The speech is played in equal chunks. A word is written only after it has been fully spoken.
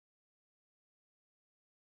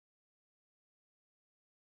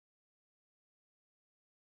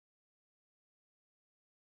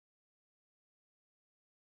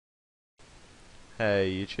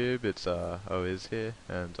Hey YouTube, it's Oiz here,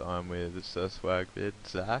 and I'm with Swagrid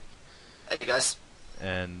Zach, Hey guys.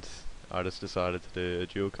 and I just decided to do a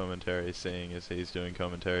dual commentary, seeing as he's doing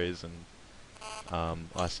commentaries, and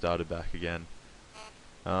I started back again.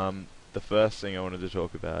 The first thing I wanted to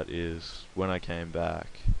talk about is when I came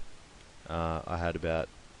back, I had about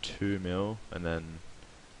 2 mil, and then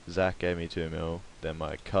Zach gave me 2 mil. Then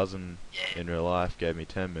my cousin Yeah. in real life gave me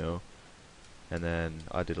 10 mil, and then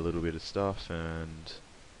I did a little bit of stuff, and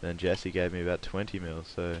then Jesse gave me about 20 mil.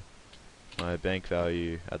 So my bank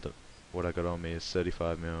value at the what I got on me is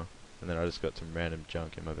 35 mil, and then I just got some random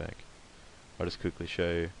junk in my bank. I'll just quickly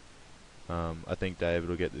show you. I think David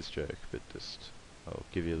will get this joke, but just I'll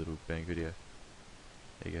give you a little bank video.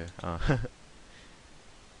 There you go.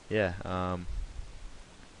 Yeah.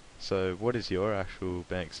 So what is your actual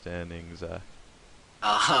bank standing, Zach?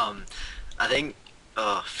 Um, I think.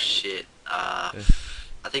 Oh shit. Eh,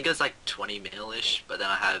 I think it's like 20 mil-ish, but then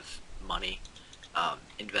I have money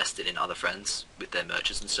invested in other friends with their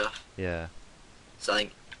merches and stuff. yeah. So I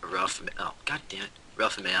think a oh god damn it,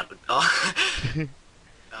 rough amount would oh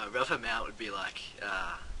rough amount would be like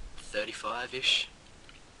 35-ish.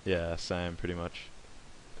 Yeah. Same, pretty much.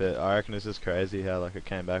 But I reckon it's just crazy how like I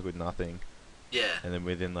came back with nothing, Yeah. and then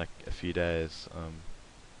within like a few days,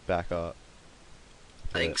 back up.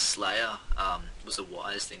 I But think Slayer was a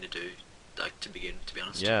wise thing to do, like to begin, to be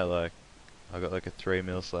honest. yeah, like I got like a 3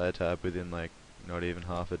 mil Slayer tab within like not even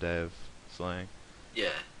half a day of slaying. Yeah.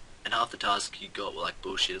 And half the tasks you got were like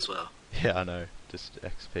bullshit as well. Yeah, I know, just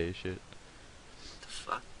XP shit. The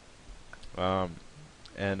fuck? Um,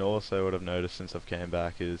 and also what I've noticed since I've came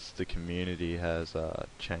back is the community has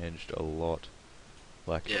changed a lot.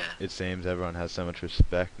 Like Yeah. it seems everyone has so much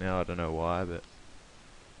respect now. I don't know why,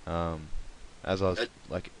 but um, as I was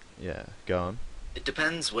like, yeah, go on. It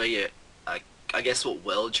depends where you're, I guess what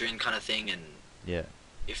world you're in kind of thing, and Yeah,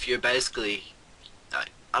 if you're basically, I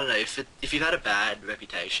don't know, if you've had a bad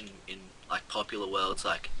reputation in like popular worlds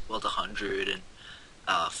like World 100 and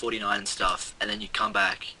 49 and stuff, and then you come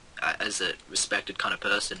back as a respected kind of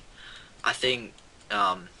person, I think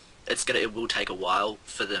it will take a while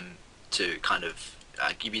for them to kind of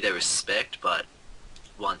give you their respect, but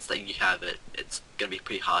once that you have it, it's gonna be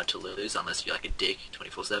pretty hard to lose unless you're like a dick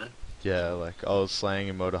 24/7. yeah. Like I was slaying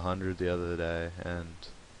in Mode 100 the other day, and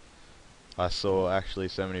I saw actually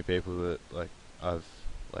so many people that I've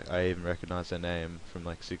I even recognized their name from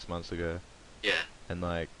like 6 months ago, Yeah, and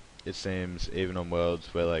like it seems even on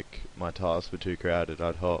worlds where like my tasks were too crowded,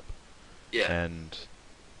 I'd hop, yeah, and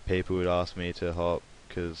people would ask me to hop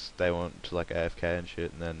because they want to like AFK and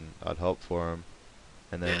shit, and then I'd hop for them,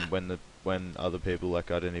 and yeah. then when other people like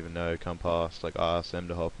I didn't even know come past, like I ask them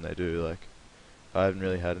to hop and they do. Like I haven't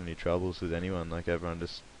really had any troubles with anyone. Like everyone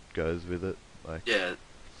just goes with it. Like Yeah,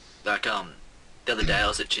 like the other day I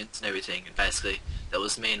was at Chintz and everything, and basically there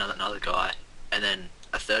was me and another guy, and then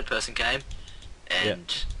a third person came, yeah,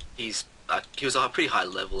 and he was at a pretty high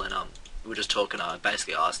level, and we were just talking. I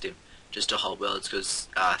basically asked him just to hold worlds because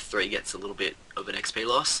 3 gets a little bit of an XP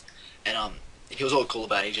loss, and he was all cool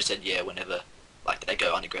about it. He just said yeah whenever like they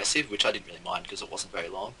go unaggressive, which I didn't really mind because it wasn't very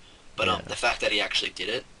long, but yeah. the fact that he actually did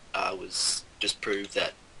it was just proved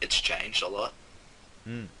that it's changed a lot.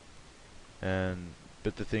 Mm. And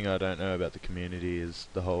but the thing I don't know about the community is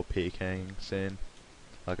the whole PKing scene.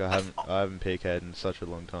 Like I th- I haven't PK'd in such a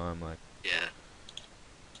long time. Like yeah.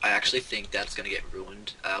 I actually think that's going to get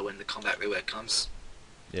ruined when the combat rework comes.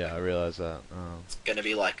 yeah, I realize that. It's going to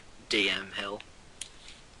be like DM hell.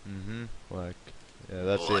 Like yeah,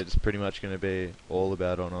 that's Or it. like, It's pretty much gonna be all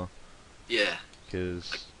about honor, yeah. Like,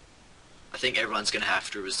 cause I think everyone's going to have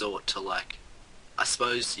to resort to like, I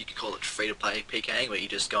suppose you could call it free-to-play PKing, where you're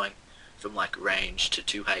just going from like range to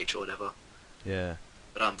 2H or whatever. yeah,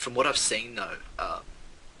 But from what I've seen though,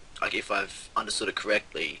 like if I've understood it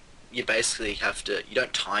correctly, you basically have to, you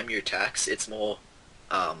don't time your attacks, it's more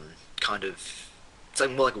kind of, it's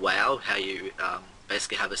like more like WoW, how you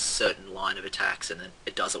basically have a certain line of attacks and then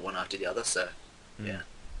it does it one after the other, so mm. yeah.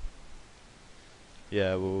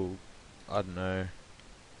 Yeah. Well, I don't know.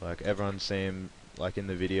 Like everyone seemed like in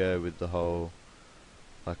the video with the whole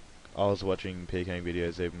like I was watching PKing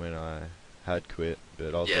videos even when I had quit,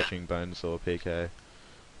 but I was Yeah, watching Bonesaw PK,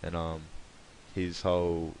 and his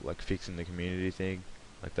whole like fixing the community thing,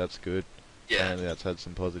 like that's good. yeah, Apparently that's had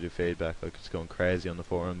some positive feedback, like it's gone crazy on the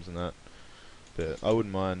forums and that. But I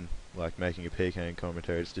wouldn't mind like making a PKing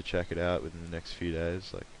commentary just to check it out within the next few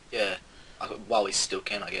days. Like yeah. While we still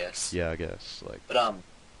can, I guess. yeah, I guess like But no,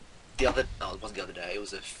 it wasn't the other day. It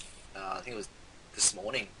was I think it was this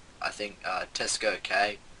morning. I think Tesco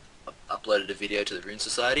K uploaded a video to the Rune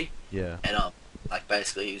Society, yeah, and Like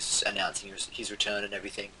basically, he was announcing his return and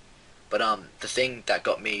everything. But the thing that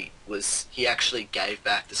got me was he actually gave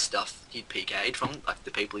back the stuff he'd PK'd from, like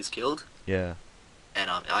the people he's killed. Yeah. And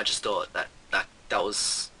I just thought that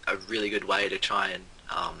was a really good way to try and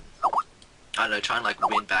I don't know, try and like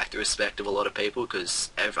win back the respect of a lot of people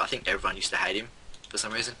because I think everyone used to hate him for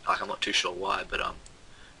some reason. Like I'm not too sure why, but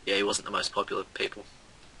yeah, he wasn't the most popular people.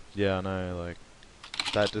 Yeah, I know, like,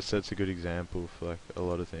 that just sets a good example for, like, a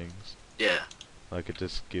lot of things. Yeah, Like, it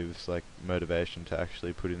just gives, like, motivation to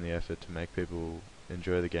actually put in the effort to make people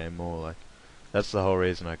enjoy the game more. Like, that's the whole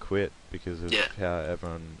reason I quit, because of yeah. how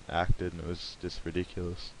everyone acted, and it was just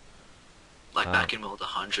ridiculous. Like Um, back in World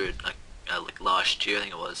 100, like last year I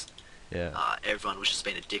think it was. yeah, Everyone was just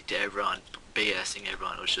being a dick to everyone, BSing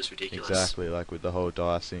everyone. It was just ridiculous. exactly, like, with the whole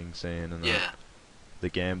dicing scene, and Yeah, the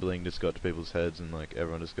gambling just got to people's heads, and, like,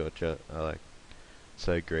 everyone just got, like,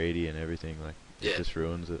 so greedy and everything, like, it yeah, just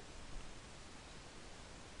ruins it.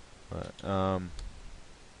 Right,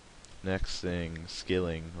 next thing,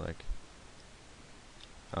 skilling, like,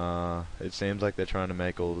 it seems like they're trying to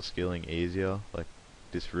make all the skilling easier, like,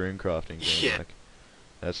 this rune crafting thing, yeah. like,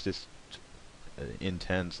 that's just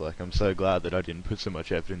intense, like, I'm so glad that I didn't put so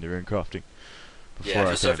much effort into rune crafting Yeah, before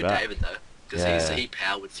I for so came for back. David though, because Yeah, he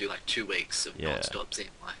powered through like 2 weeks of yeah, non-stop sim.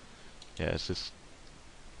 Like, yeah, it's just,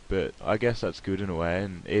 but I guess that's good in a way,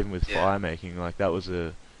 and even with yeah, fire making, like, that was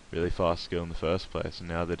a really fast skill in the first place, and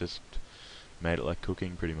now they just made it like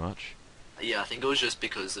cooking pretty much. yeah. I think it was just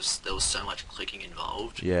because there was so much clicking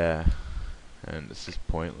involved. Yeah, and it's just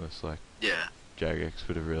pointless, like, Yeah, Jagex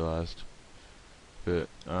would have realised. But,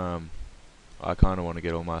 I kind of want to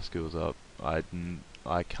get all my skills up. I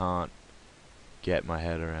can't get my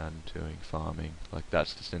head around doing farming. Like,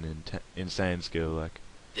 that's just an insane skill, like.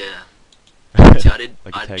 yeah. See,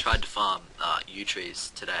 Like, it I takes. tried to farm yew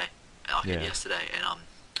trees today, Yeah, yesterday, and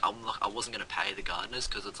I wasn't gonna pay the gardeners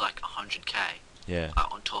because it's like 100k yeah.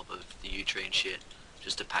 on top of the yew tree and shit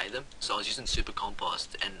just to pay them. So I was using super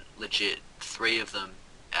compost, and legit 3 of them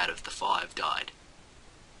out of the 5 died,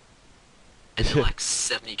 and they're like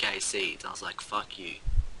 70k seeds. I was like, fuck you.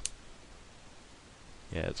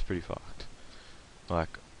 Yeah, it's pretty fucked.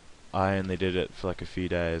 Like, I only did it for like a few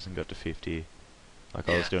days and got to 50. Like,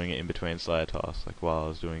 I Yeah, was doing it in between Slayer tasks, like, while I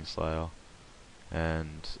was doing Slayer.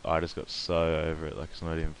 And I just got so over it, like, it's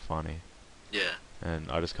not even funny. yeah, And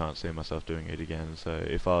I just can't see myself doing it again. So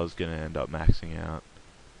if I was gonna end up maxing out,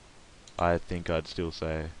 I think I'd still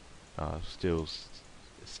say,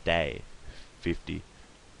 stay 50.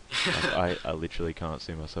 Like, I literally can't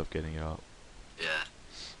see myself getting it up. yeah.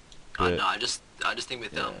 I But know. I just think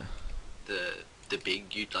with yeah, the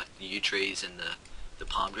big yew, like the yew trees and the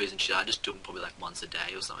palm trees and shit, I just do them probably like once a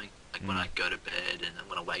day or something. Like when I go to bed and then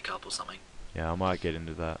when I wake up or something. yeah, I might get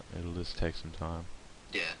into that. It'll just take some time.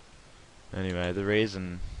 Yeah, Anyway, the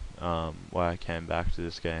reason why I came back to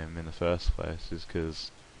this game in the first place is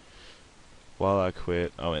because while I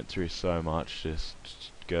quit, I went through so much,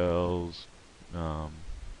 just girls, um,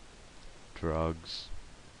 drugs,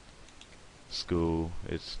 school.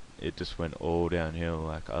 It just went all downhill.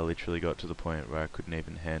 Like, I literally got to the point where I couldn't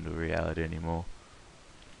even handle reality anymore,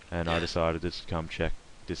 and I yeah, decided just to come check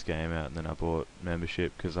this game out. And then I bought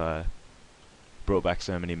membership because I brought back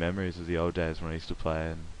so many memories of the old days when I used to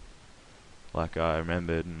play, and like, I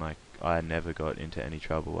remembered, and like, I never got into any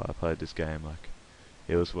trouble while I played this game. Like,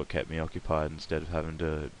 it was what kept me occupied instead of having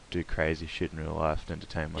to do crazy shit in real life to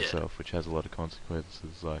entertain yeah, myself, which has a lot of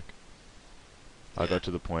consequences. Like, I yeah, got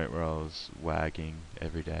to the point where I was wagging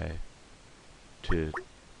every day to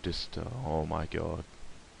just, oh my god.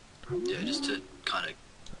 yeah. Just to kind of